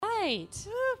right.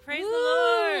 Woo, praise the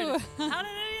Lord.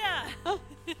 Hallelujah.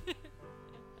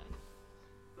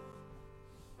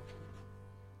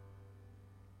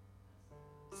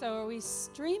 So are we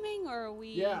streaming or are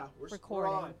we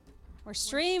recording? We're on. We're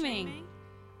streaming.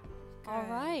 All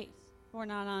Good. right. We're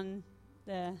not on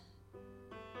the...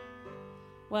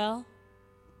 Well...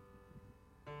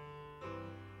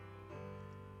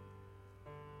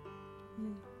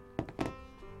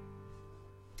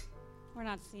 We're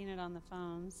not seeing it on the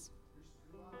phones.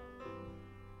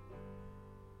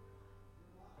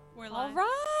 We're live. All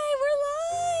right,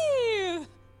 we're live.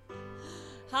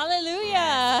 Hallelujah.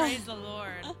 Yes, praise the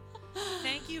Lord.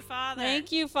 Thank you, Father.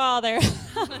 Thank you, Father.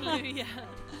 Hallelujah.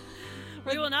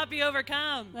 We will not be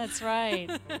overcome. That's right.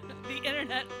 The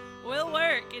internet will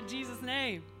work in Jesus'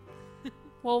 name.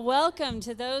 Well, welcome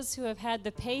to those who have had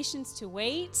the patience to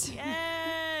wait.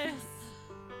 Yes.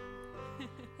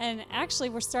 And actually,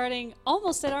 we're starting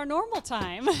almost at our normal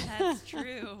time. That's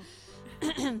true.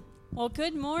 Well,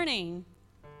 good morning.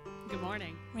 Good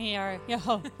morning. We are.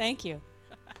 Oh, thank you.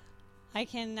 I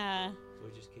can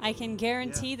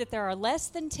guarantee that there are less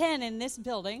than 10 in this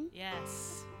building.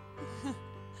 Yes.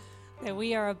 That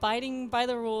we are abiding by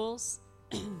the rules.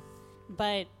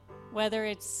 But whether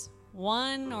it's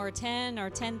 1 or 10 or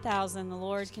 10,000, the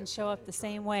Lord can show up the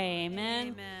same way.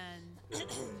 Amen. Amen.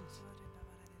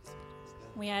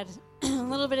 We had a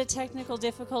little bit of technical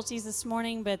difficulties this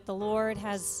morning, but the Lord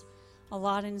has a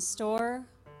lot in store.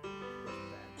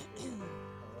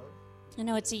 I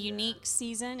know it's a unique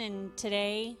season, and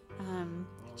today,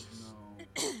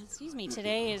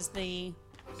 today is the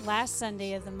last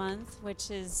Sunday of the month, which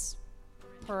is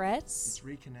Peretz. It's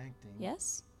reconnecting.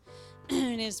 Yes.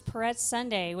 It is Peretz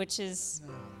Sunday, which is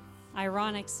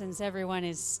ironic since everyone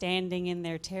is standing in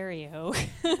their terio.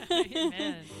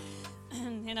 Amen.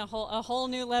 In a whole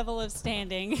new level of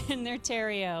standing in their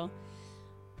terio.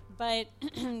 But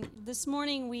this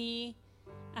morning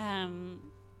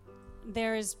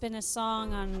there has been a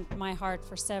song on my heart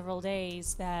for several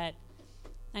days that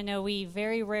I know we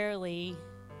very rarely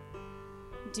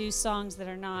do songs that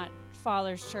are not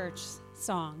Father's Church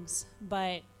songs,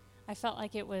 but I felt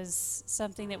like it was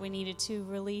something that we needed to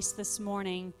release this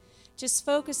morning, just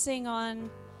focusing on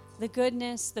the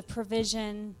goodness, the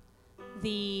provision,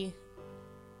 the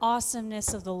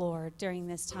awesomeness of the Lord during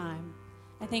this time.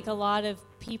 I think a lot of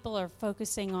people are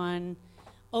focusing on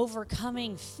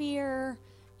overcoming fear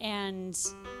and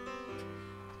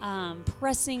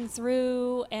pressing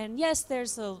through. And yes,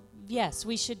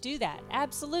 we should do that,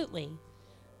 absolutely.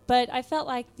 But I felt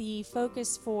like the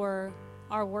focus for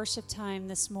our worship time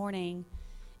this morning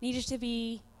needed to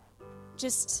be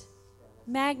just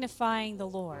magnifying the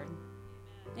Lord.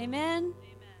 Amen? Amen.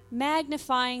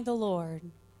 Magnifying the Lord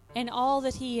and all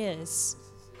that He is.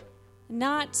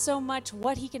 Not so much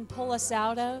what He can pull us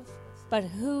out of, but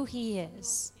who He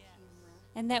is.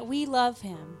 And that we love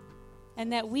Him,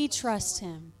 and that we trust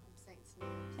Him,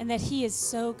 and that He is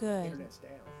so good.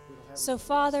 So,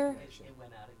 Father,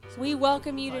 we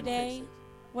welcome You today,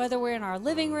 whether we're in our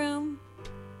living room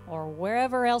or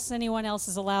wherever else anyone else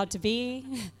is allowed to be,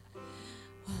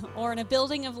 or in a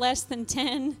building of less than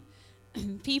 10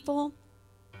 people.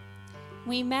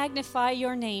 We magnify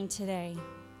Your name today.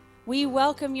 We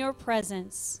welcome Your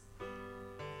presence.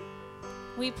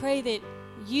 We pray that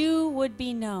You would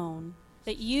be known,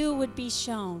 that You would be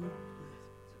shown.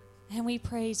 And we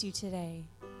praise You today.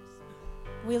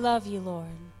 We love You, Lord.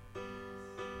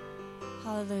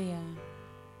 Hallelujah.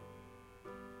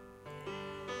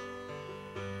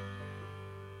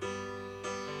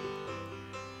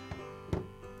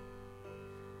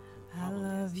 I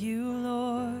love You,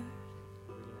 Lord.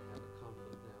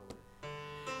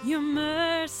 Your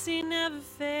mercy never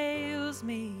fails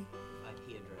me.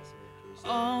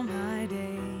 All my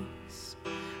days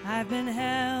I've been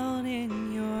held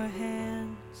in Your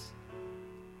hands.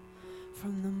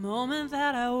 From the moment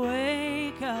that I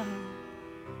wake up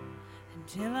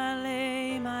until I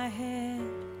lay my head,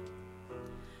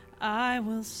 I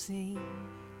will sing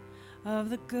of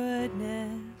the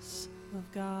goodness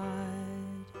of God.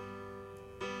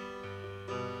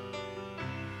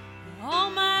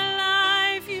 All my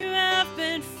life You have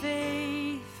been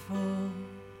faithful.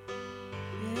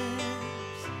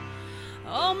 Yes.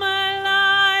 All my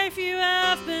life You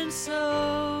have been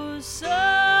so,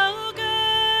 so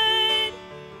good.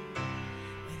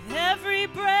 With every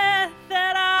breath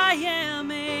that I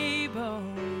am able,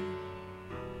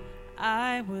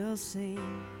 I will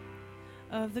sing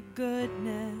of the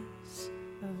goodness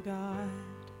of God.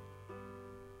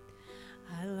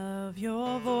 I love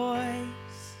Your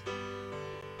voice.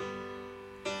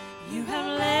 You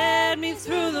have led me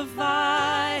through the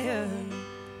fire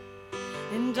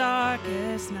and in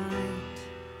darkest night.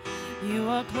 You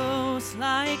are close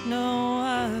like no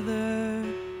other.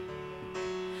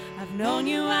 I've known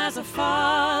you as a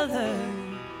father.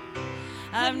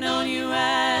 I've known you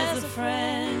as a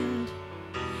friend.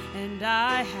 And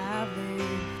I have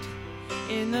lived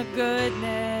in the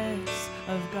goodness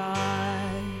of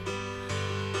God.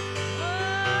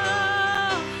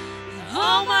 Oh,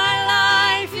 all my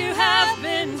life you have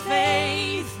been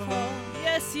faithful.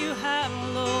 Yes, you have,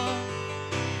 Lord.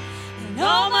 And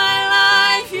all my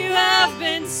life you have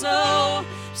been so,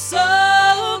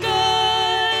 so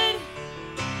good.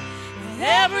 With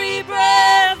every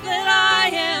breath that I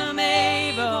am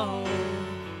able,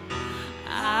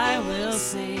 I will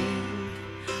sing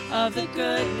of the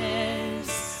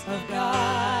goodness of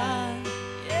God.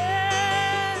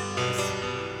 Yes.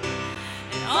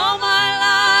 And all my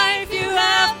life you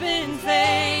have been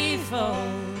faithful.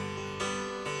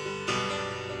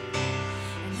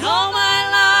 And all my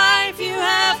life you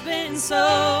have been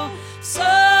so,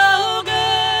 so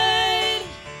good.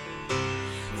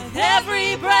 With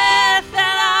every breath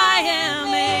that I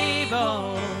am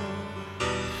able,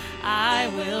 I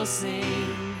will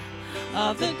sing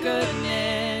of the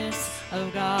goodness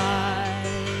of God.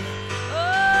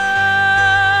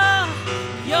 Oh,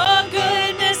 your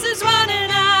goodness is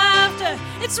running after,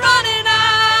 it's running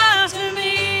after me.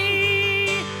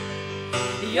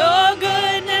 Your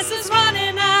goodness is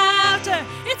running after,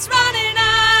 it's running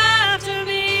after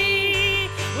me.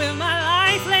 With my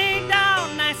life laid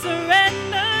down, I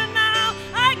surrender now.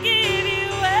 I give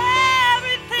you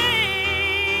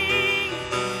everything.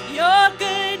 Your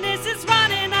goodness is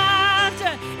running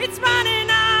after, it's running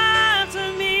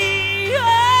after me.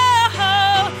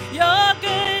 Oh, your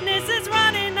goodness is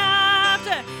running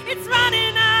after, it's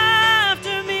running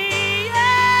after me.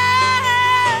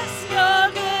 Yes,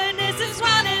 your goodness is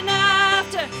running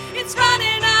after, it's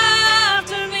running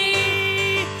after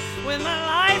me. With my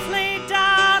life laid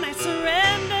down, I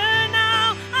surrender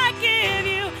now. I give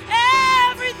you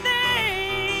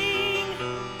everything.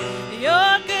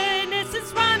 Your goodness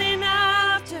is running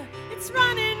after, it's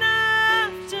running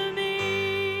after me.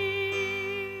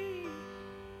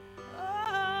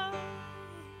 Oh.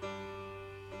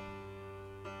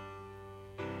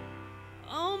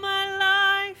 All my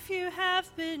life you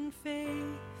have been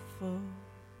faithful,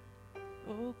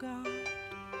 oh God.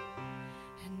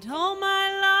 And all my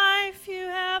life you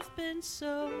have been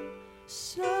so,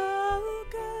 so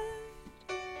good.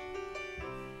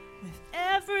 With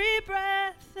every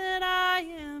breath that I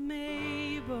am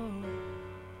able,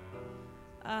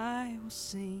 I will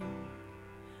sing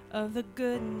of the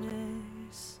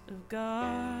goodness of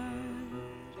God.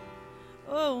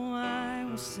 Oh, I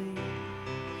will sing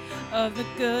of the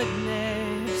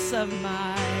goodness of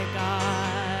my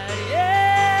God.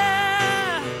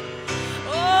 Yeah.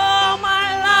 All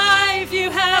my life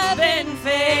you have been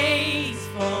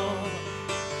faithful.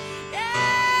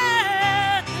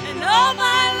 Yeah. And all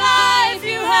my life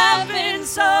you have been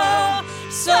so,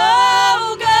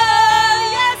 so good.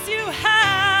 Yes, you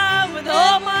have. With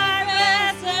all my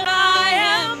breath that I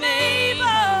am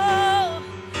able,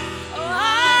 oh,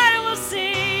 I will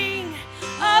sing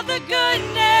of the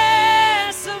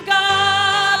goodness of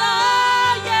God.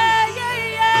 Oh, yeah, yeah,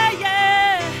 yeah,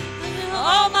 yeah.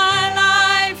 All my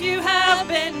life you have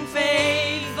been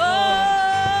faithful.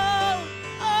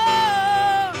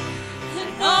 Oh,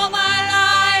 and all my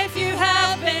life you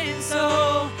have been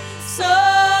so, so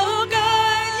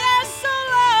good. Yes, oh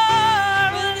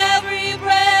Lord, with every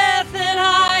breath that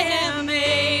I am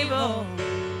able,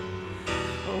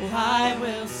 oh, I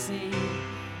will sing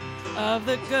of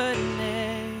the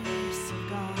goodness of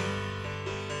God.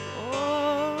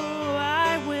 Oh,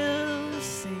 I will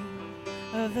sing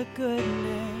of the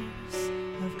goodness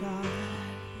of God.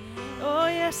 Oh,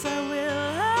 yes, I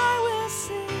will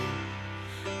sing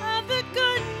of the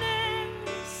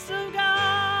goodness of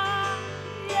God.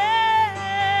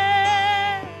 Yeah.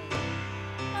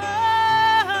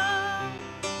 Oh.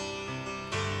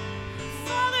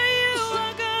 Father, you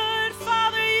are good.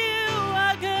 Father, you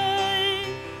are good.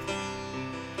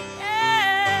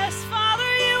 Yes,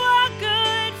 Father, you are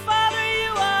good. Father,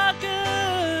 you are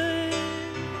good.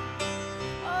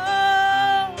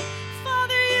 Oh,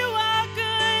 Father, you are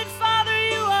good. Father,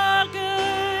 you are good.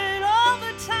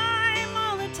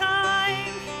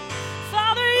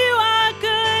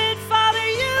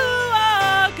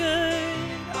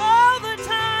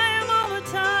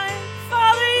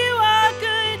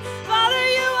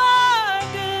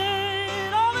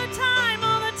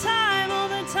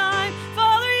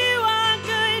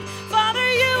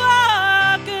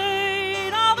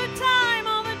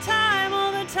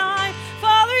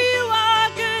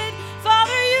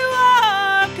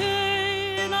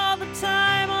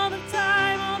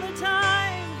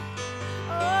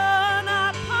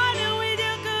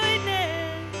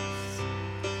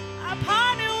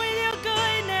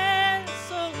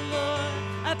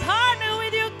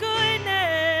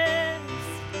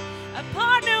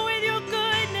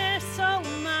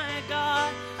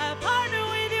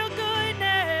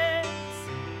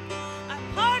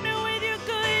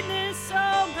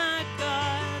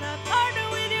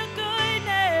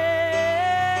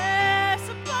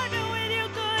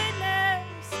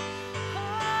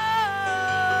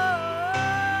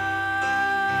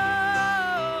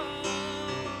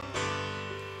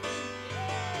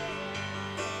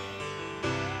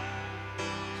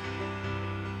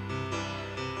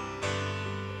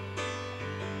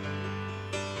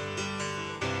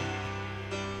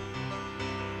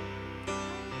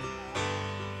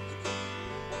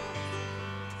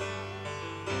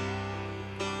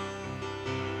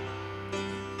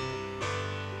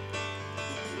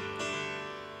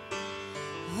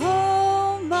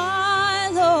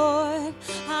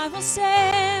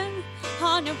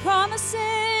 your promises.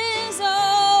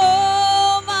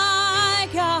 Oh my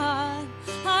God,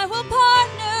 I will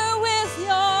partner with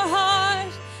your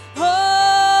heart.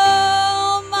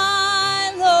 Oh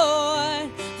my Lord,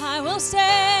 I will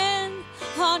stand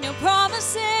on your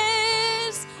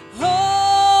promises.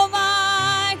 Oh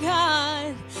my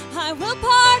God, I will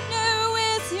partner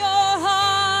with your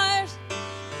heart.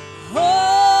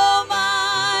 Oh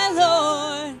my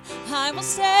Lord, I will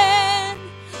stand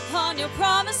on your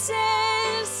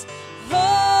promises.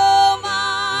 Oh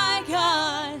my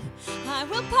God, I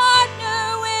will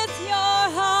partner with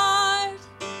your heart.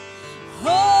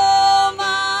 Oh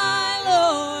my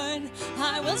Lord,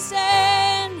 I will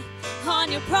stand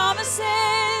on your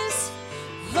promises.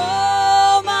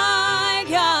 Oh my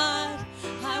God,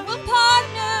 I will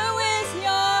partner with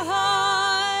your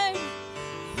heart.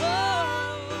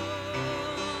 Oh,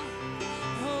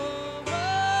 oh,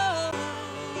 oh,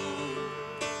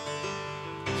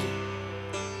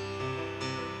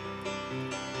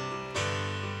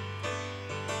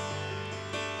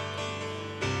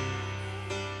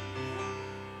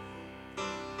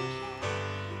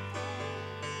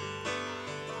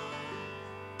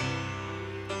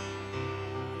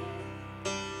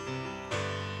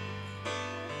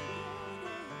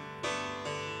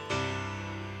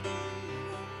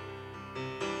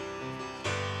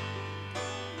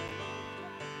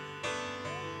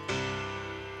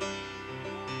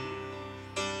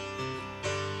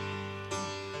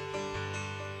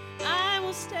 I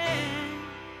will stand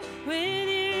with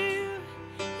you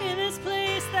in this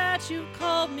place that you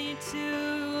called me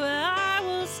to. I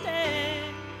will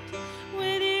stand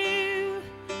with you,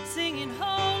 singing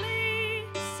holy,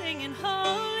 singing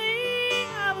holy.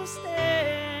 I will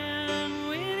stand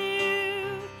with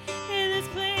you in this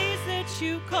place that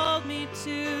you called me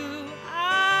to.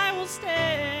 I will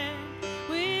stand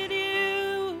with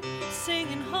you,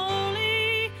 singing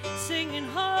holy, singing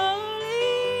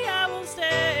holy. I will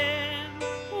stand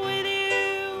with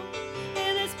you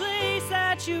in this place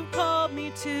that you called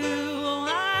me to. Oh,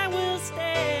 I will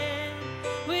stand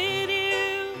with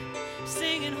you,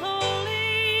 singing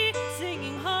holy,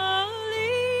 singing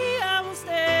holy. I will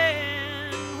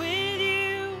stand with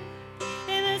you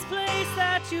in this place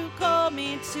that you called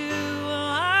me to.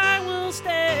 Oh, I will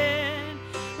stand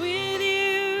with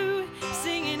you,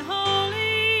 singing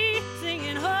holy,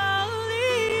 singing holy.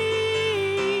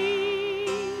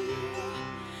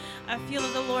 I feel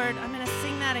that the Lord, I'm going to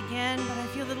sing that again, but I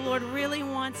feel that the Lord really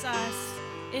wants us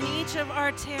in each of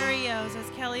our terrios. As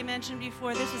Kelly mentioned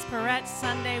before, this is Perrette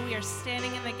Sunday. We are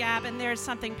standing in the gap, and there's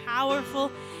something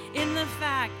powerful in the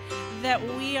fact that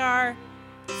we are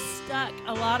stuck,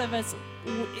 a lot of us,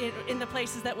 in the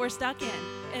places that we're stuck in,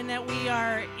 and that we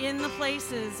are in the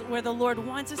places where the Lord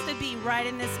wants us to be right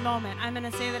in this moment. I'm going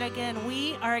to say that again.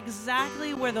 We are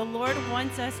exactly where the Lord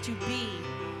wants us to be,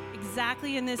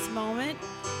 exactly in this moment,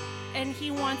 and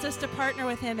He wants us to partner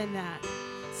with Him in that.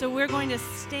 So we're going to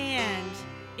stand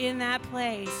in that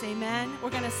place, amen? We're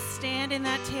going to stand in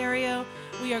that terrio.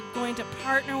 We are going to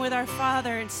partner with our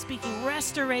Father in speaking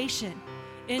restoration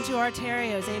into our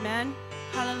terrios, amen?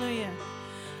 Hallelujah.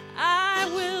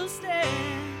 I will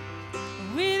stand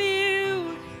with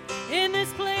you in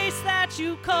this place that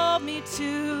you called me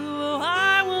to.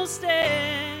 I will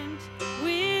stand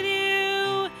with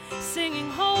you, singing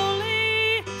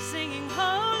holy, singing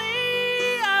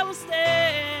holy. I will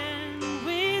stand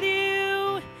with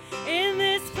you in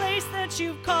this place that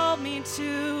you've called me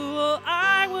to.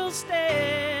 I will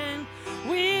stand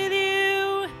with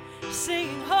you,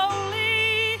 singing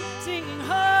holy, singing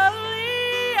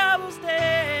holy. I will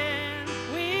stand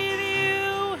with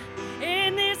you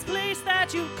in this place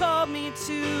that you called me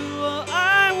to.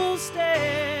 I will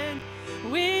stand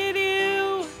with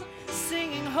you,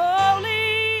 singing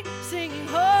holy, singing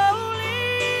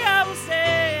holy. I will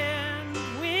stand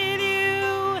with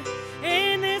you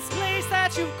in this place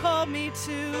that you called me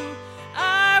to.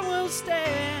 I will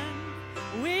stand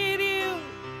with you,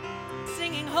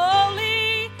 singing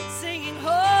holy, singing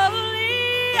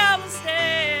holy. I will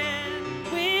stand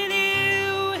with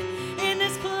you in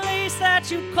this place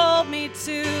that you called me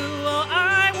to. Oh,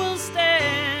 I will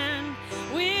stand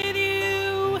with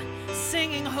you,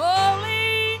 singing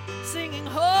holy, singing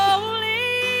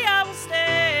holy. I will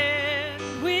stand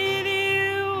with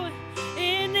you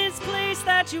in this place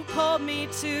that you called me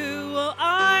to. Oh,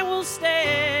 I will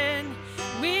stand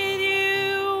with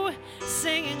you,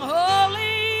 singing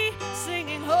holy,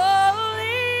 singing holy.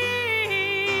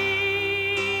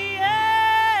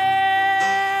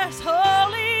 Yes,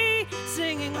 holy,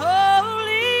 singing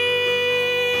holy.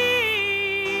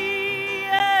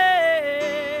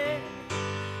 Yeah.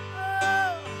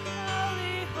 Oh,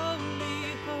 holy,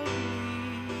 holy,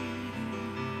 holy.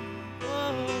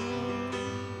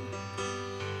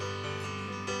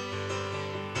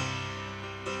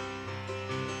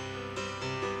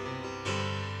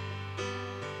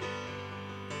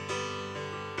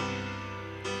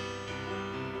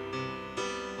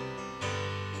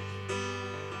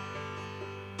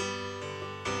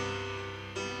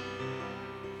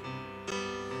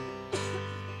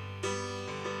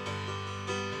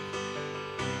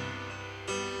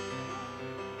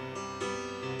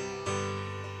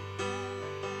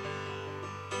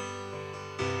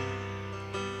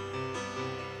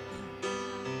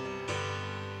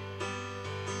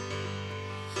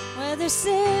 whether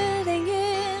sitting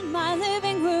in my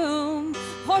living room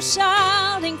or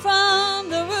shouting from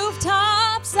the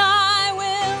rooftops, I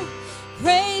will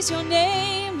praise your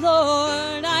name,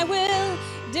 Lord. I will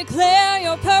declare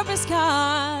your purpose,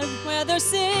 God, whether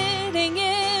sitting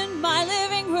in my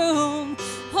living room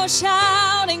or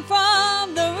shouting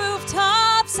from the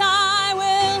rooftops, I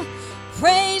will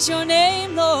praise your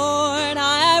name, Lord.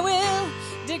 I will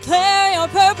declare your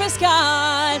purpose,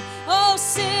 God. Oh,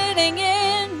 sitting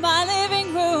in my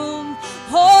living room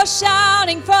or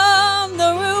shouting from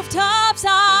the rooftops,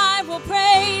 I will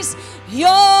praise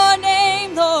your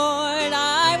name, Lord.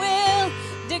 I will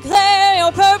declare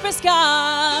your purpose,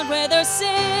 God, whether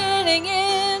sitting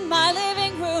in my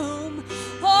living room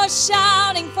or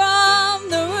shouting from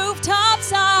the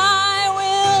rooftops, I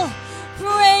will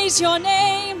praise your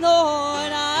name,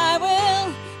 Lord. I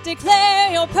will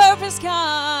declare your purpose,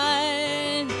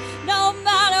 God. No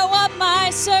matter what my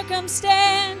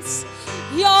circumstance,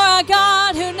 you're a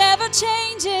God who never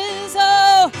changes.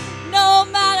 Oh, no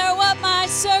matter what my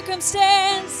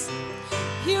circumstance,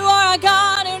 you are a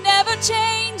God who never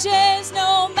changes.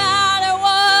 No matter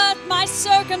what my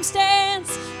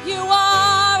circumstance, you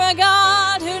are a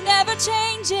God who never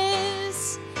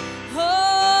changes.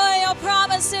 Oh, your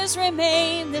promises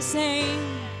remain the same.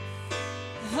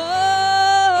 Oh,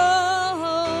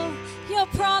 your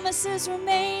promises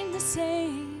remain the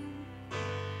same.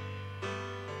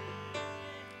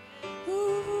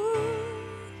 Ooh.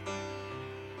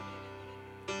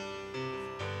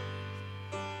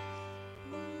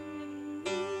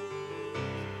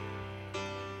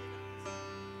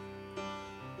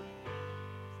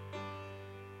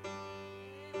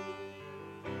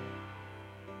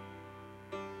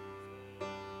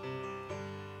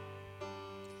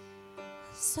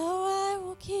 So I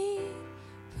will keep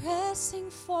pressing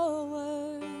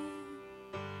forward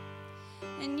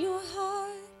in your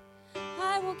heart.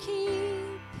 I will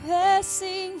keep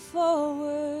pressing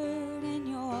forward in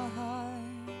your heart.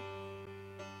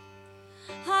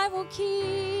 I will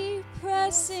keep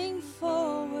pressing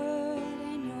forward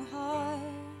in your heart.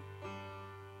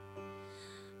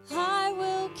 I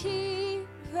will keep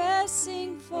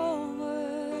pressing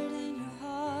forward in your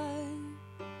heart.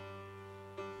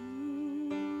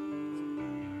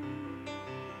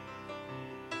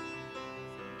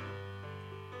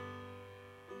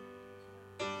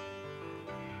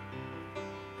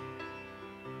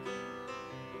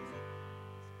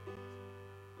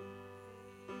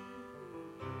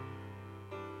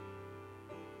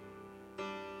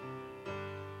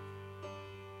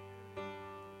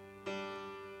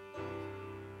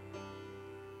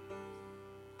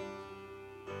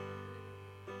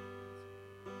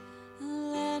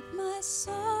 Let my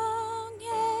song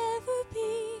ever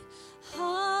be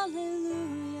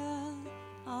hallelujah,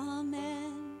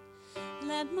 amen.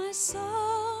 Let my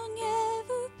song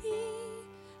ever be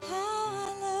how I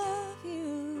love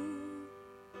you.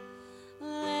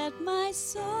 Let my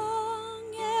song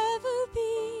ever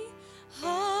be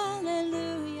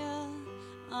hallelujah,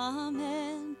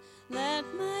 amen. Let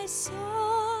my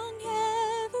song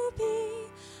ever be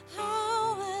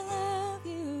how I love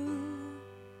you.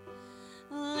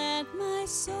 Let my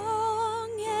song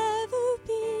ever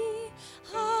be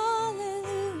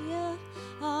hallelujah,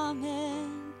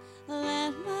 amen.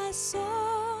 Let my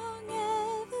song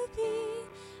ever be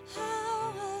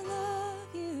how I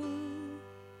love you.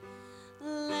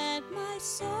 Let my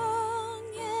song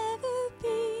ever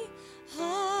be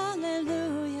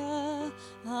hallelujah,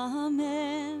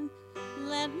 amen.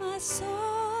 Let my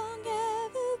song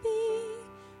ever be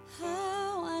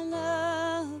how I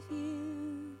love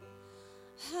you.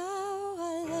 How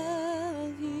I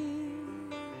love you.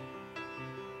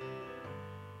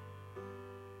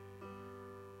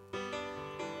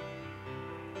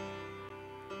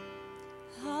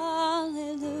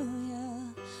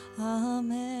 Hallelujah,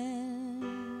 amen.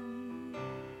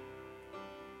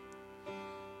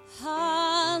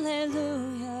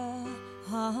 Hallelujah,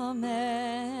 amen.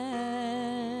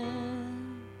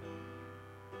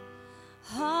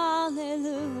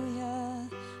 Hallelujah,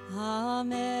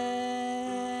 amen.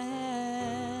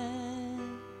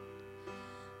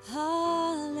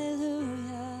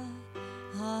 Hallelujah,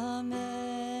 amen.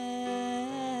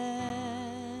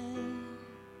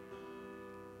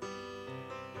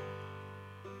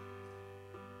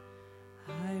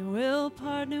 I will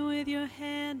partner with your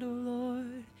hand, O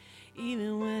Lord,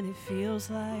 even when it feels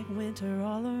like winter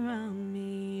all around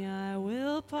me. I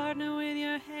will partner with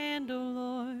your hand, O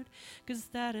Lord, 'cause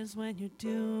that is when you're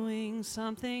doing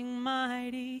something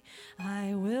mighty.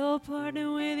 I will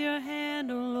partner with your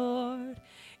hand, O Lord,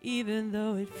 Even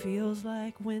though it feels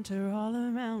like winter all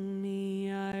around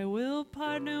me, I will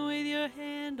partner with your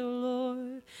hand, oh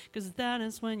Lord, 'cause that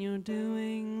is when you're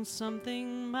doing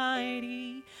something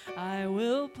mighty. I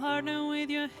will partner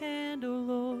with your hand, oh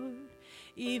Lord,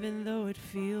 even though it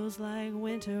feels like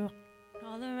winter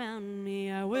all around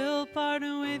me. I will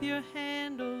partner with your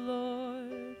hand, oh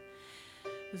Lord,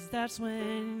 'cause that's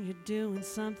when you're doing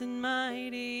something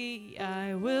mighty.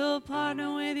 I will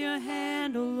partner with your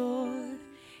hand, oh Lord,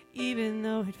 even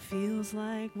though it feels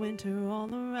like winter all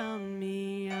around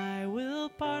me. I will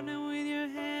partner with your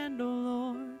hand, oh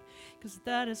Lord, 'cause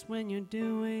that is when you're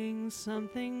doing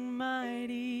something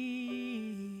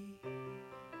mighty.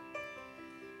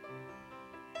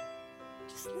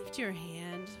 Just lift your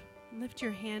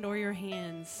hand or your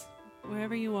hands,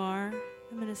 wherever you are.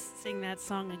 I'm going to sing that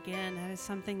song again. That is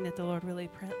something that the Lord really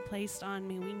placed on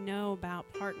me. We know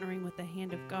about partnering with the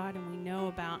hand of God, and we know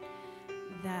about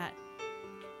that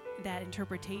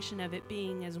interpretation of it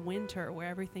being as winter, where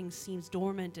everything seems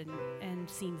dormant and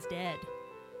seems dead.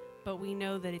 But we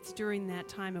know that it's during that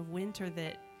time of winter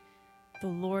that the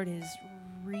Lord is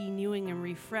renewing and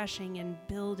refreshing and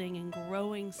building and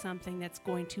growing something that's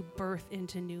going to birth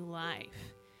into new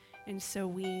life. And so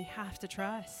we have to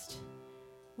trust.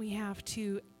 We have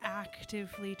to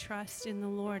actively trust in the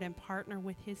Lord and partner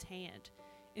with his hand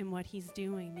in what he's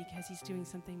doing, because he's doing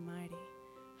something mighty.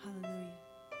 Hallelujah.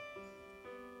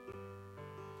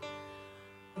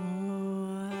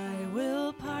 Oh, I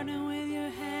will partner with your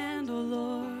hand, oh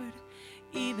Lord,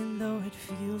 even though it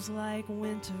feels like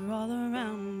winter all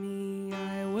around me.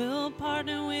 I will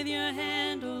partner with your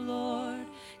hand, oh Lord,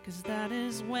 'cause that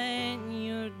is when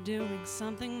you're doing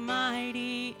something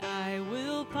mighty. I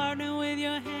will partner with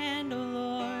your hand, oh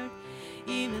Lord,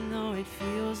 even though it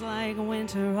feels like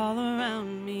winter all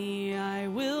around me. I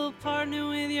will partner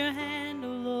with your hand, oh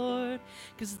Lord,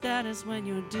 'cause that is when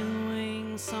you're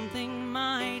doing something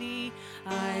mighty.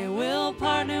 I will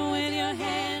partner with your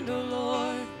hand, oh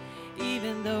Lord,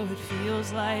 even though it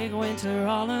feels like winter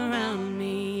all around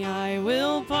me. I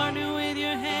will partner with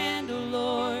your hand, oh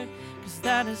Lord, 'cause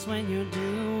that is when you're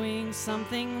doing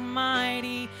something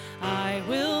mighty. I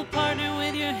will partner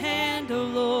with your hand, oh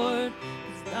Lord,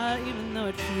 even though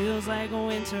it feels like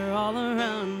winter all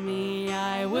around me.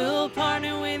 I will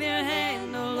partner with your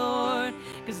hand, oh Lord,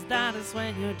 'cause that is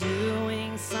when you're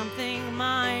doing something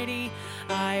mighty.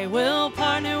 I will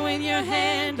partner with your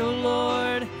hand, oh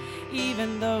Lord,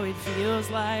 even though it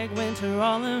feels like winter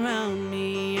all around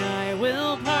me. I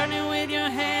will partner with your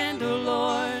hand, oh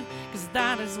Lord, 'cause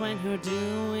that is when you're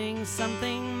doing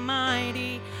something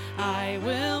mighty. I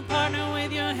will partner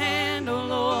with your hand, oh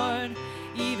Lord,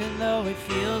 even though it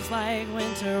feels like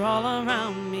winter all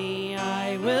around me.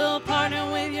 I will partner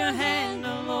with your hand,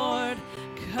 oh Lord,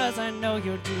 'cause I know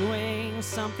you're doing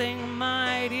something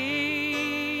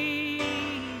mighty.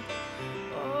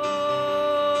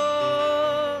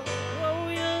 Oh,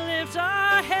 we lift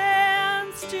our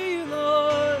hands to you,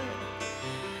 Lord.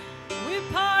 We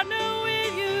partner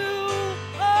with you.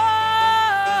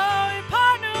 Oh, we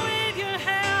partner with your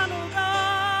hand, oh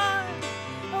God.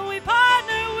 Oh, we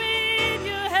partner with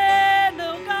your hand,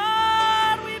 oh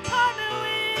God. We partner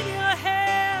with your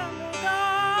hand, oh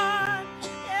God.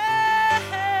 Yeah.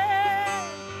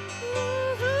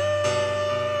 Ooh.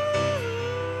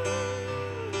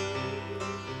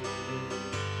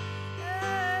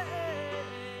 Yeah.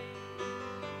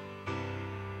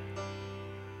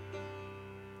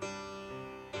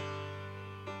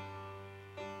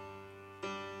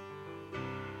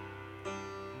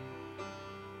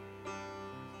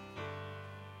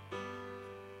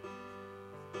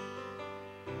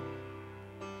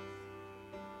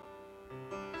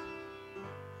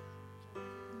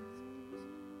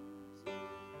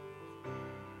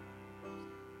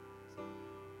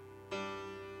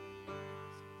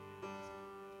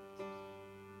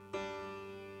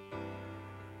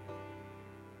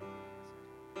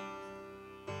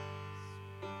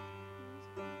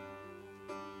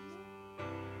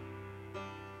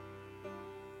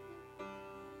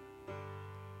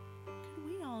 Can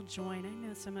we all join? I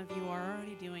know some of you are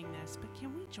already doing this, but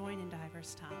can we join in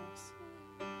diverse tongues?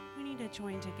 We need to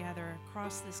join together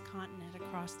across this continent,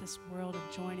 across this world,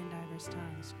 and join in diverse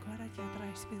tongues.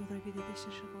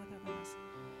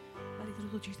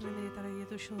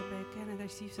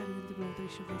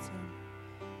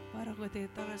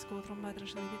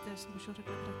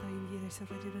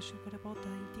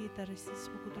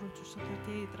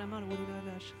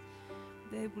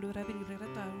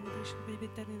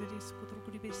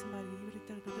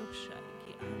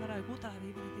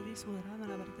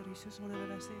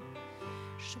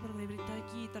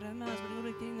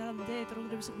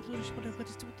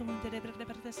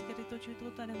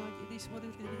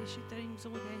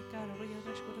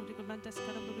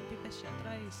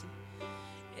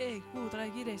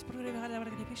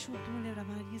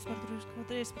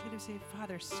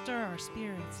 Father, stir our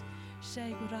spirits.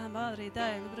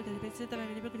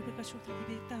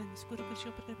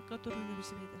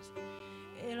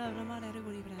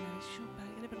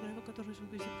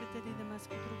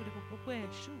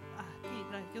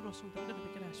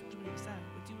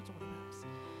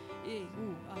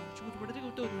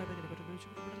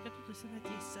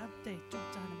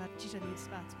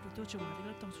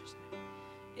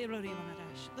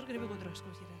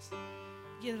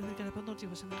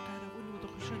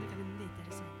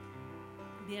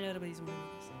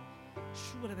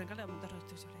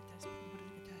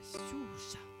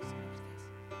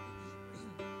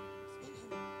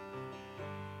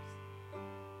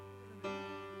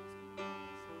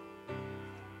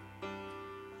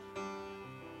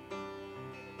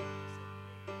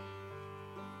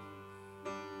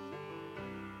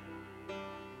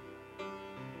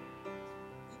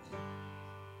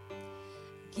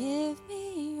 Give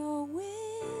me your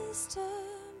wisdom,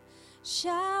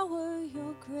 shower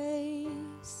your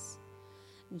grace,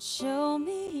 and show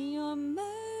me your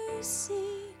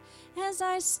mercy as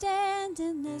I stand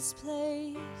in this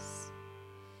place.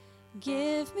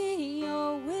 Give me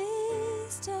your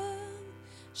wisdom,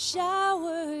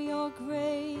 shower your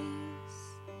grace,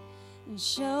 and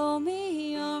show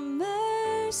me your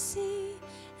mercy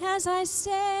as I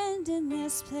stand in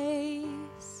this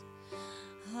place.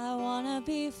 I want to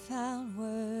be found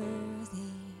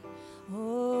worthy,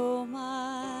 oh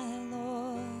my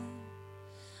Lord.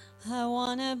 I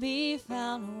want to be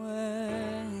found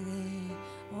worthy,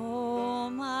 oh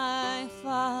my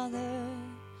Father.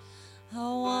 I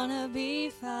want to be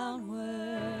found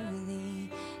worthy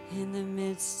in the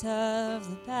midst of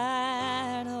the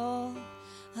battle.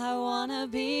 I want to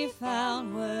be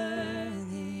found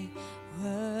worthy,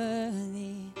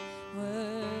 worthy,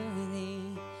 worthy.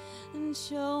 And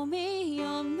show me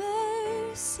your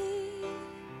mercy,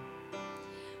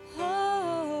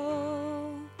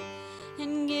 oh,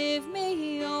 and give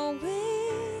me your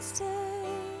wisdom,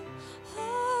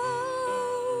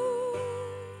 oh,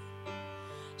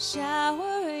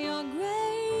 shower your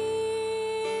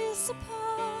grace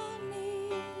upon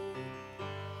me,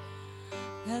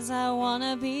 'cause I want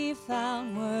to be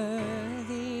found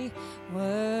worthy,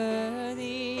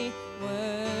 worthy,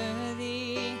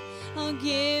 worthy. Oh,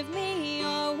 give me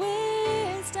your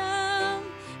wisdom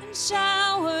and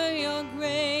shower your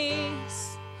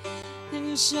grace,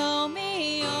 and show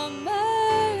me your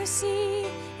mercy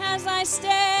as I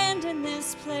stand in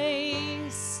this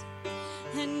place.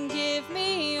 And give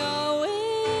me your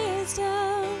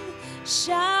wisdom,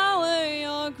 shower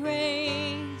your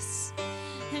grace,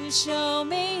 and show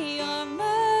me your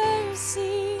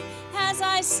mercy as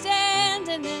I stand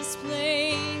in this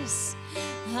place.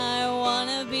 I want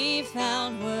to be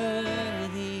found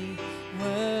worthy,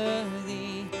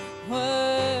 worthy,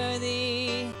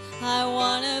 worthy. I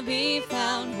want to be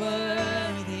found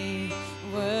worthy,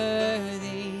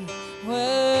 worthy,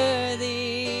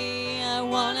 worthy. I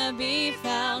want to be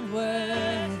found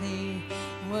worthy,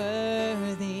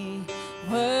 worthy,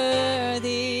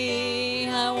 worthy.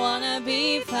 I want to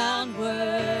be found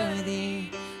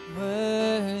worthy,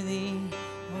 worthy,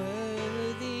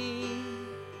 worthy.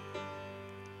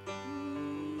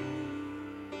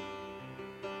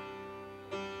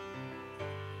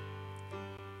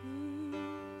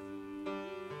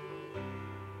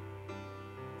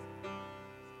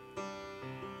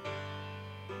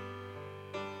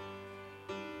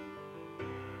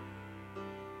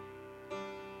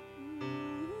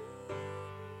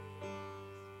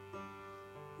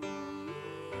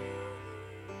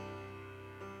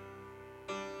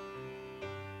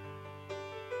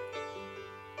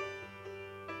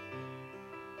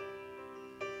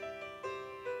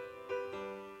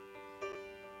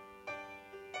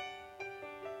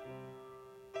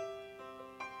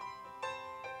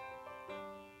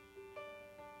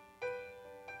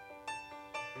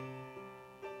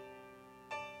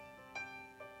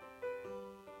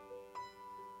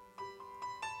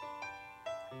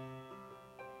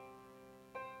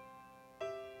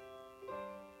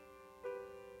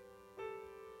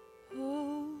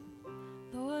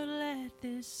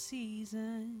 This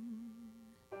season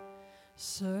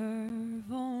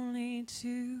serve only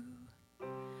to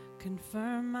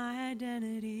confirm my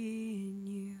identity in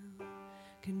you,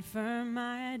 confirm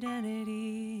my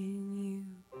identity in you.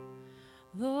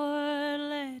 Lord,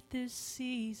 let this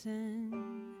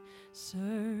season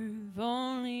serve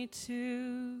only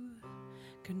to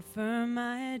confirm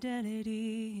my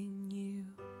identity in you.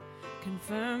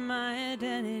 Confirm my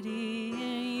identity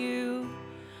in you.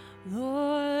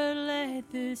 Lord, let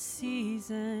this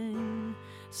season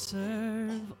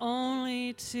serve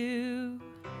only to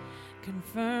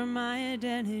confirm my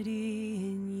identity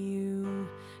in you.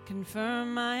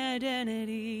 Confirm my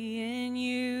identity in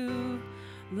you.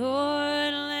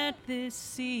 Lord, let this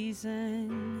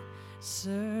season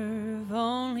serve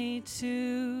only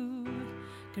to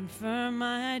confirm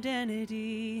my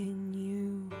identity in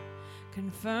you.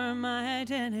 Confirm my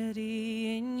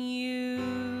identity in you.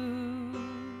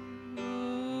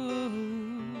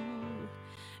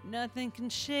 Nothing can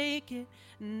shake it,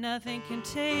 nothing can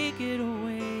take it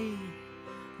away.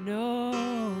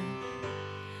 No,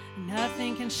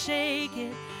 nothing can shake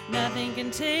it, nothing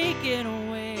can take it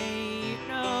away.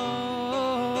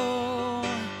 No,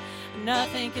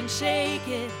 nothing can shake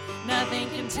it, nothing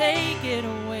can take it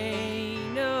away.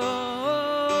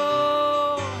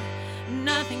 No,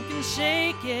 nothing can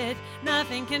shake it,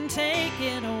 nothing can take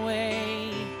it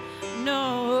away.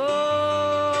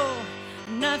 No,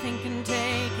 nothing can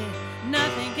take it,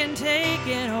 nothing can take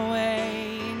it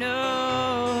away. No,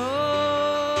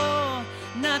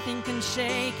 nothing can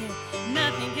shake it,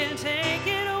 nothing can take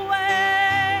it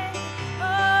away.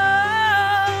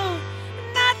 Oh,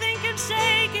 nothing can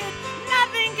shake it,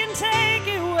 nothing can take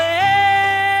it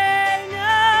away.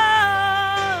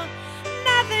 No,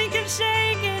 nothing can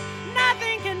shake it,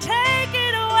 nothing can take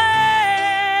it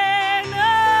away.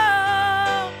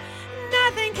 No,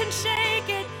 nothing can shake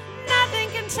it, nothing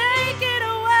can take it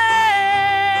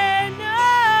away.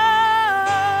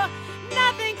 No,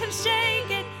 nothing can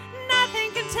shake it,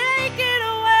 nothing can take it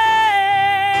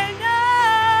away.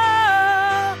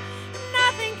 No,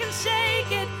 nothing can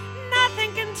shake it,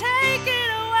 nothing can take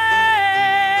it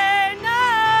away.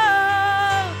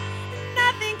 No,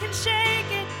 nothing can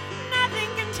shake it, nothing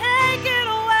can take it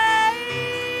away.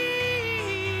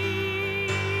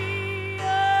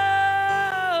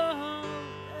 Oh,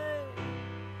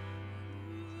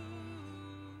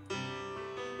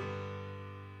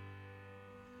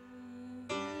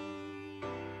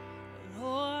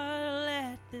 Lord,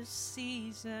 let this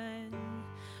season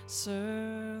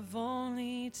serve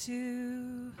only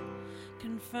to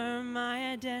confirm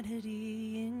my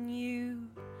identity in you.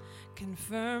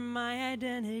 Confirm my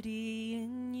identity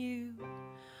in you.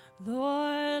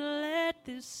 Lord, let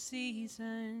this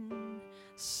season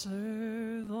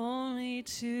serve only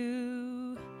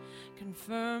to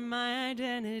confirm my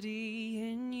identity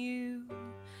in you.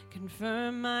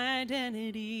 Confirm my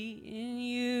identity in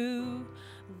you.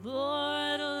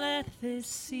 Lord, let this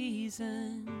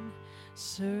season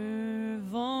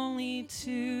serve only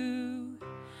to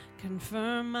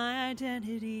confirm my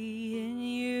identity in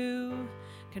you.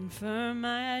 Confirm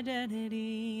my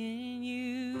identity in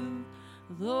you.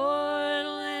 Lord,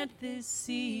 let this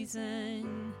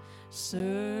season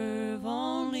serve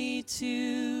only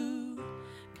to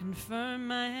confirm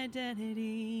my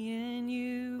identity in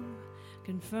you.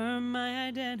 Confirm my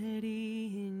identity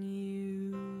in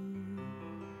you.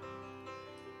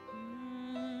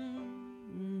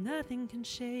 Nothing can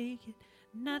shake it,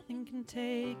 nothing can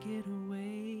take it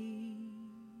away.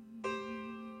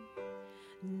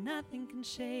 Nothing can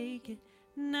shake it,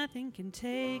 nothing can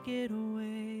take it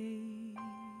away.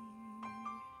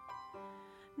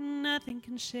 Nothing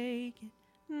can shake it,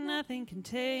 nothing can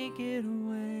take it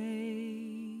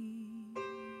away.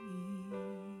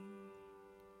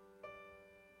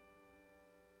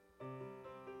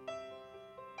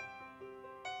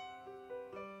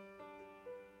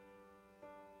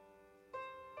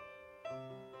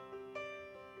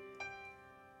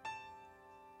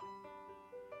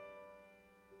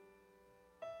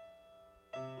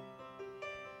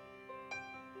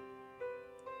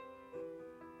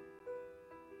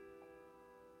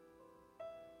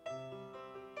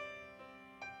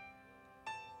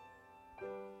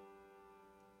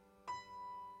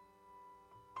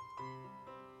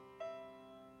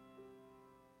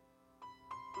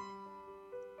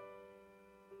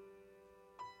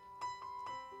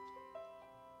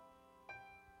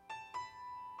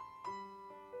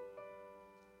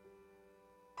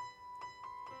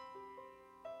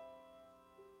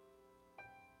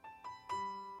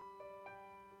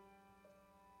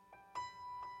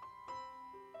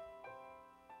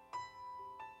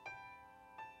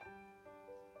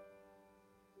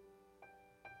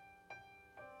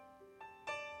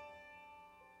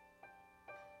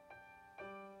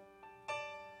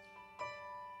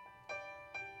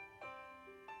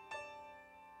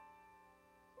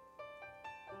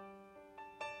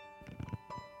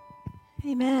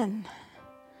 Amen.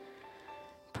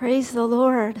 Praise the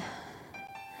Lord.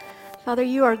 Father,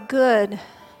 you are good.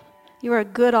 You are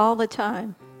good all the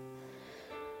time.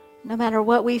 No matter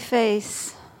what we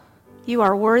face, you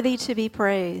are worthy to be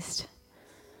praised.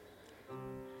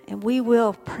 And we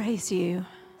will praise you.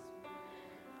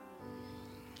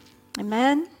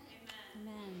 Amen?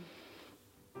 Amen.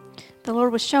 The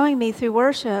Lord was showing me through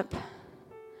worship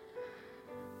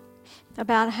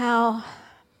about how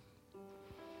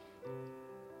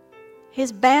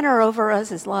His banner over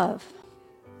us is love.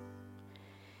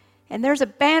 And there's a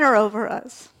banner over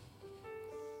us.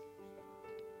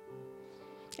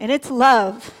 And it's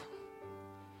love.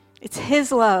 It's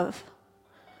His love.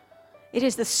 It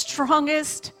is the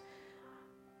strongest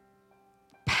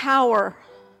power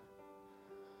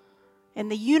in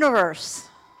the universe,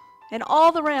 in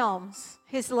all the realms,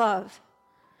 His love.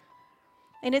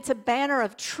 And it's a banner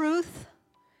of truth.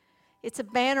 It's a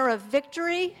banner of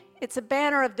victory. It's a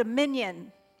banner of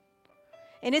dominion.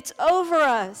 And it's over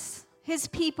us, His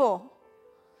people.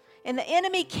 And the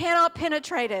enemy cannot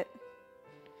penetrate it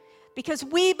because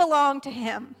we belong to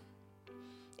Him.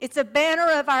 It's a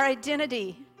banner of our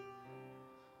identity.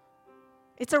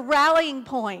 It's a rallying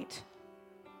point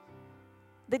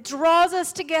that draws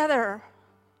us together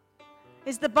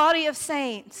as the body of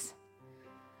saints.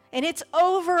 And it's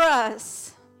over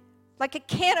us like a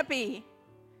canopy.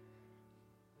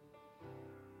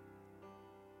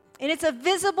 And it's a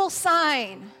visible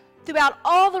sign throughout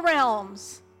all the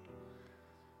realms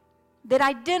that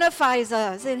identifies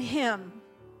us in Him,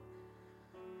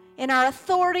 in our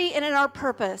authority and in our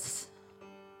purpose.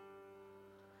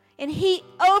 And He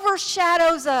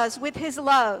overshadows us with His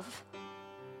love,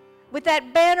 with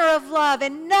that banner of love,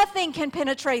 and nothing can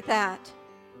penetrate that.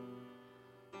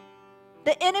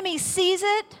 The enemy sees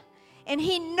it, and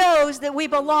he knows that we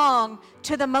belong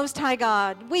to the Most High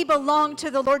God. We belong to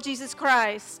the Lord Jesus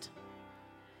Christ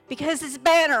because His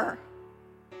banner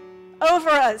over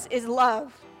us is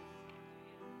love.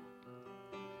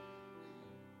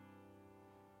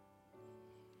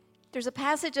 There's a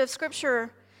passage of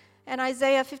Scripture in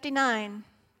Isaiah 59,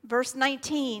 verse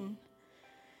 19,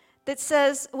 that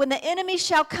says, when the enemy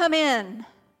shall come in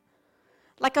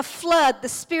like a flood, the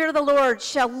Spirit of the Lord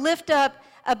shall lift up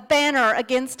a banner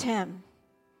against him.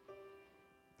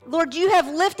 Lord, you have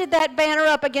lifted that banner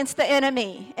up against the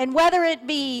enemy. And whether it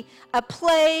be a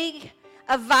plague,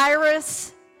 a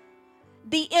virus,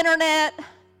 the internet,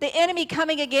 the enemy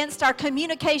coming against our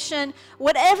communication,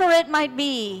 whatever it might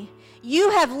be, you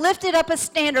have lifted up a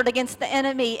standard against the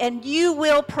enemy, and you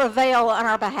will prevail on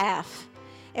our behalf.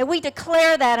 And we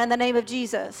declare that in the name of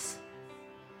Jesus.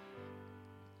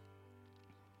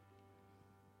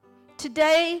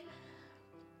 Today,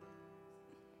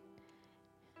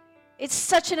 it's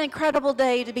such an incredible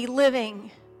day to be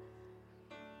living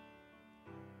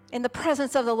in the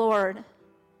presence of the Lord,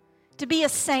 to be a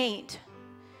saint.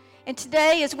 And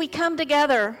today, as we come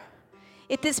together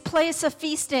at this place of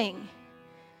feasting,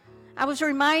 I was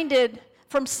reminded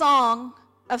from Song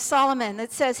of Solomon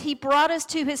that says, He brought us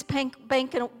to His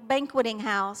banqueting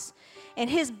house, and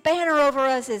His banner over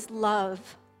us is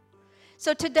love.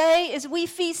 So today, as we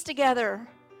feast together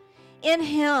in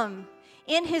Him,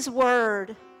 in His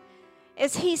Word,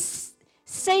 as He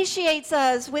satiates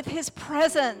us with His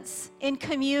presence in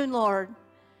commune, Lord,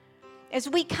 as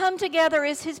we come together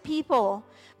as His people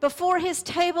before His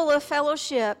table of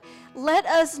fellowship, let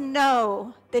us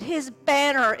know that His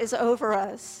banner is over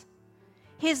us.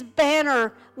 His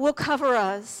banner will cover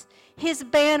us. His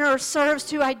banner serves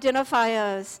to identify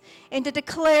us and to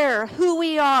declare who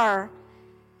we are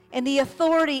and the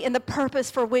authority and the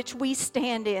purpose for which we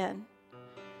stand in.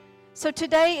 So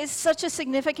today is such a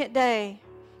significant day.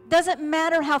 Doesn't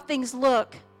matter how things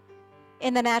look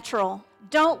in the natural.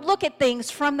 Don't look at things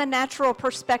from the natural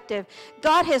perspective.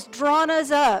 God has drawn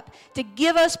us up to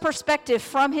give us perspective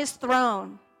from His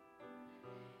throne.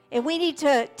 And we need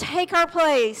to take our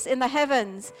place in the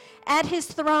heavens at His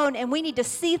throne, and we need to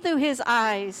see through His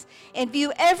eyes and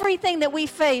view everything that we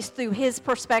face through His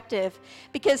perspective,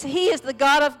 because He is the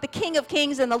God of the King of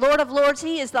Kings and the Lord of Lords.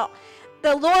 He is the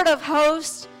Lord of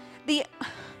hosts. He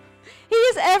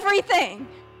is everything.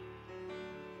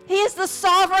 He is the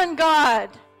sovereign God.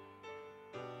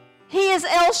 He is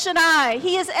El Shaddai.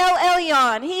 He is El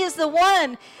Elyon. He is the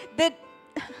one that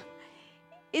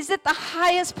is at the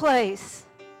highest place.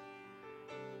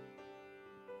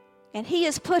 And He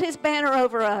has put His banner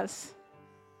over us.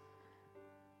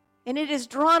 And it has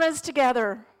drawn us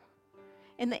together.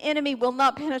 And the enemy will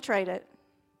not penetrate it.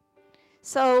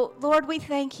 So, Lord, we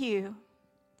thank You.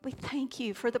 We thank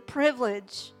You for the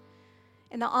privilege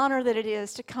and the honor that it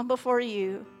is to come before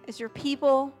You as Your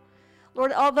people.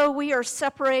 Lord, although we are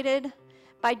separated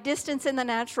by distance in the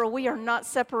natural, we are not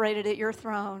separated at your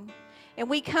throne. And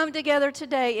we come together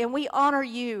today and we honor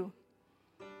you.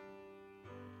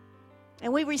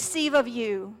 And we receive of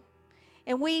you.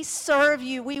 And we serve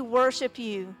you. We worship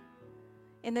you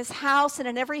in this house and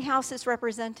in every house that's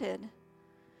represented.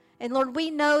 And Lord,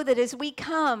 we know that as we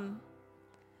come,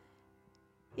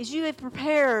 as you have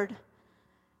prepared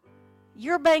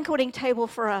your banqueting table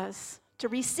for us to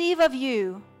receive of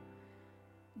you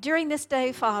during this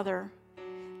day, Father,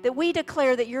 that we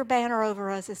declare that your banner over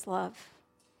us is love.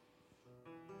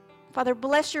 Father,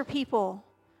 bless your people.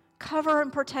 Cover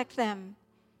and protect them.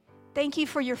 Thank you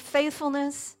for your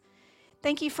faithfulness.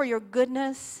 Thank you for your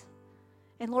goodness.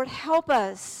 And Lord, help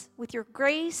us with your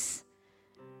grace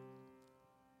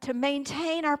to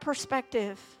maintain our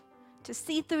perspective, to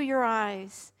see through your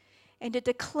eyes, and to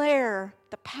declare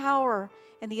the power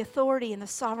and the authority and the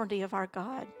sovereignty of our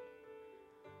God.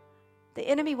 The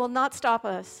enemy will not stop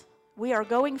us. We are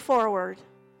going forward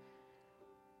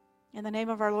in the name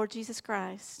of our Lord Jesus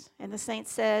Christ. And the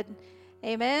saints said,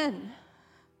 amen.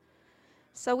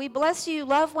 So we bless you.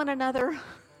 Love one another.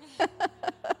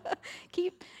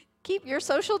 Keep your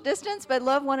social distance, but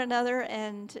love one another.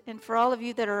 And for all of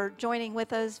you that are joining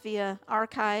with us via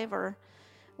archive or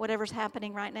whatever's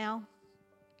happening right now,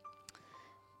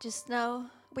 just know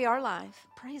we are live.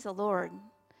 Praise the Lord.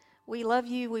 We love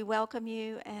you. We welcome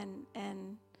you.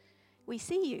 And we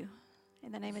see you.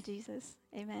 In the name of Jesus,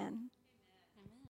 amen.